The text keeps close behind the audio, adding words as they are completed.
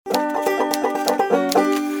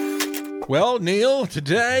Well, Neil,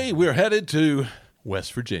 today we're headed to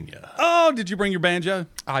West Virginia. Oh, did you bring your banjo?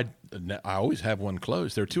 I always have one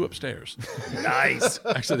closed. There are 2 upstairs. Nice.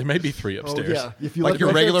 Actually, there may be 3 upstairs. Oh, yeah. If you Like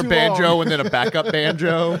your regular banjo and then a backup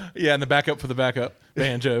banjo. Yeah, and the backup for the backup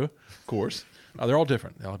banjo, of course. They're all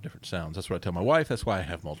different. They all have different sounds. That's what I tell my wife. That's why I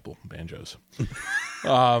have multiple banjos.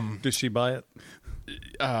 Does she buy it?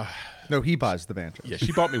 No, he buys the banjo. Yeah,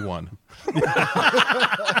 she bought me one.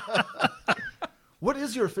 What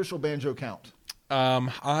is your official banjo count?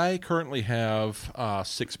 I currently have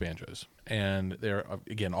 6 banjos, and they're,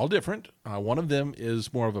 again, all different. One of them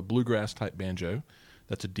is more of a bluegrass-type banjo.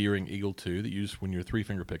 That's a Deering Eagle 2 that you use when you're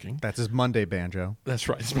 3-finger picking. That's his Monday banjo. That's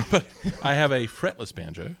right. I have a fretless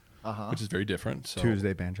banjo, which is very different. So,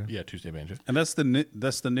 Tuesday banjo. Yeah, Tuesday banjo. And that's the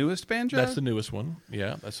newest banjo? That's the newest one.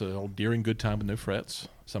 Yeah, that's an old Deering Good Time with no frets.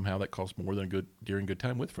 Somehow that costs more than a good Deering Good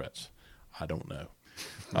Time with frets. I don't know.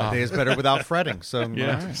 My day is better without fretting. So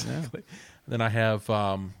Yeah, all right, exactly. Then I have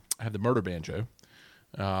the murder banjo,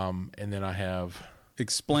 and then I have.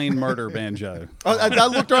 Explain murder banjo. I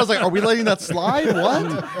looked around. I was like, "Are we letting that slide?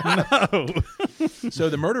 What?" No. So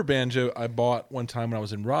the murder banjo I bought one time when I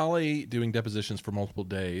was in Raleigh doing depositions for multiple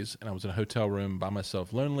days, and I was in a hotel room by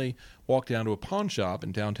myself, lonely. Walked down to a pawn shop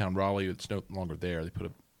in downtown Raleigh. It's no longer there. They put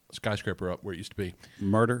a skyscraper up where it used to be.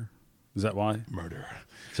 Murder? Is that why? Murder.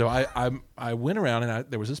 So I went around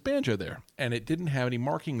and there was this banjo there, and it didn't have any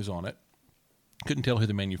markings on it. Couldn't tell who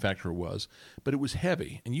the manufacturer was, but it was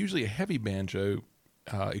heavy, and usually a heavy banjo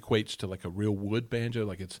equates to like a real wood banjo,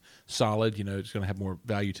 like it's solid, it's going to have more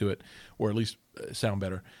value to it, or at least sound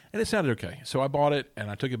better. And it sounded okay. So I bought it,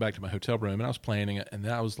 and I took it back to my hotel room, and I was playing it, and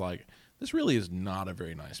then I was like, this really is not a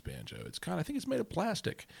very nice banjo. I think it's made of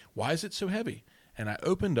plastic. Why is it so heavy? And I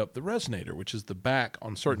opened up the resonator, which is the back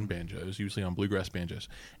on certain banjos, usually on bluegrass banjos.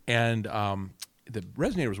 And the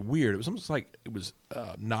resonator was weird. It was almost like it was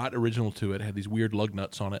not original to it. It had these weird lug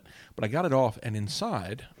nuts on it. But I got it off, and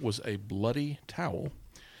inside was a bloody towel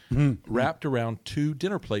wrapped around 2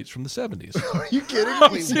 dinner plates from the 70s. Are you kidding me?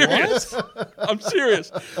 I'm serious. I'm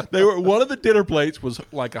serious. One of the dinner plates was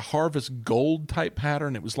like a harvest gold type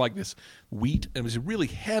pattern. It was like this wheat. It was really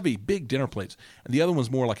heavy, big dinner plates. And the other one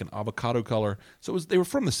was more like an avocado color. So they were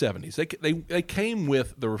from the 70s. They came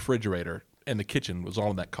with the refrigerator, and the kitchen was all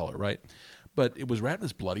in that color, right? But it was wrapped in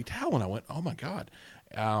this bloody towel, and I went, oh, my God.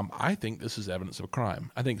 I think this is evidence of a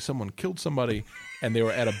crime. I think someone killed somebody, and they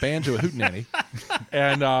were at a banjo hootenanny,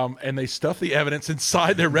 and they stuffed the evidence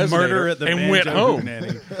inside their resonator Murder at the and went banjo home.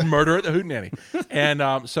 hootenanny. Murder at the hootenanny.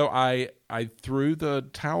 And so I threw the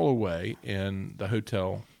towel away in the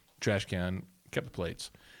hotel trash can, kept the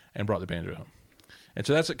plates, and brought the banjo home. And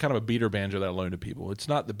so that's kind of a beater banjo that I loaned to people. It's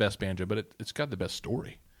not the best banjo, but it's got the best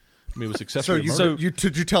story. I mean, it was successful. So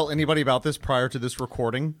did you tell anybody about this prior to this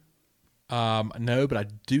recording? No, but I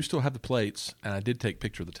do still have the plates, and I did take a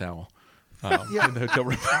picture of the towel in the hotel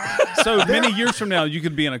room. So many years from now, you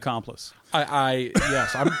could be an accomplice.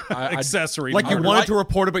 Yes, I'm Accessory. Like you murder. wanted to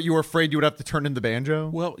report it, but you were afraid you would have to turn in the banjo?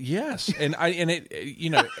 Well, yes, and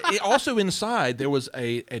it also inside there was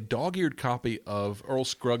a dog-eared copy of Earl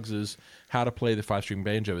Scruggs's How to Play the 5-String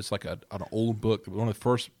Banjo. It's like an old book, one of the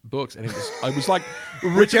first books, and it was like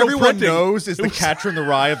Which everyone printing. knows is the Catcher in the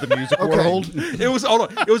Rye of the music world. It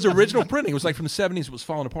was original printing. It was like from the 70s. It was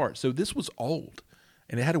falling apart. So this was old,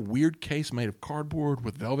 and it had a weird case made of cardboard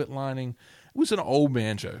with velvet lining. It was an old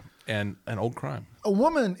banjo and an old crime. A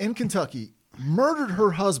woman in Kentucky murdered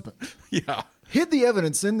her husband. Yeah, Hid the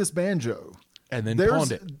evidence in this banjo. and then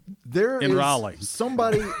pawned it. In Raleigh.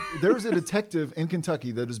 There's a detective in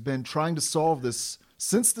Kentucky that has been trying to solve this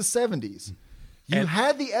since the 70s. You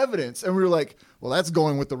had the evidence, and we were like, well, that's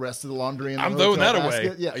going with the rest of the laundry in the I'm throwing that hotel away.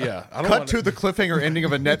 basket. Yeah. I don't Cut want to the cliffhanger ending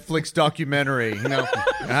of a Netflix documentary. And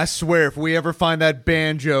I swear, if we ever find that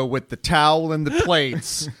banjo with the towel and the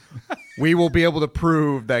plates, we will be able to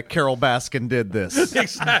prove that Carol Baskin did this.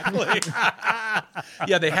 Exactly.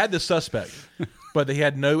 Yeah, they had the suspect, but they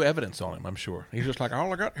had no evidence on him, I'm sure. He's just like,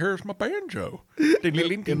 all I got here is my banjo. It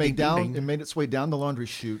made its way down the laundry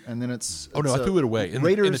chute, and then it's Oh, no, I threw it away in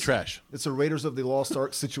the trash. It's a Raiders of the Lost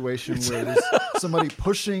Ark situation where there's somebody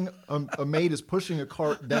pushing, a maid is pushing a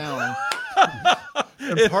cart down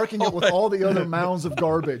and parking it with all the other mounds of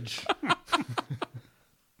garbage.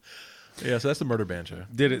 Yeah, so that's the murder banjo.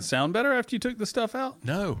 Did it sound better after you took the stuff out?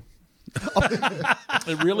 No.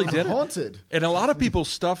 It really didn't. Haunted. And a lot of people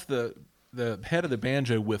stuff the head of the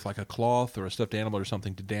banjo with like a cloth or a stuffed animal or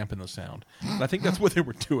something to dampen the sound. And I think that's what they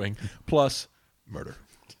were doing, plus murder.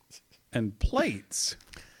 And plates.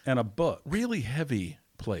 And a book. Really heavy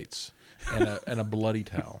plates and a bloody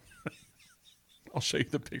towel. I'll show you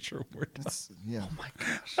the picture. Yeah. Oh my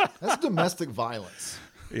gosh. That's domestic violence.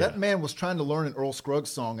 That man was trying to learn an Earl Scruggs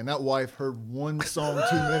song, and that wife heard one song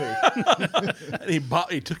too many. And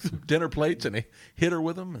he took the dinner plates and he hit her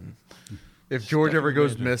with them. And If George ever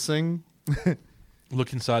goes missing,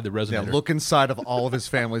 look inside the resonator. look inside of all of his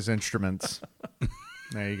family's instruments.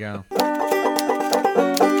 There you go.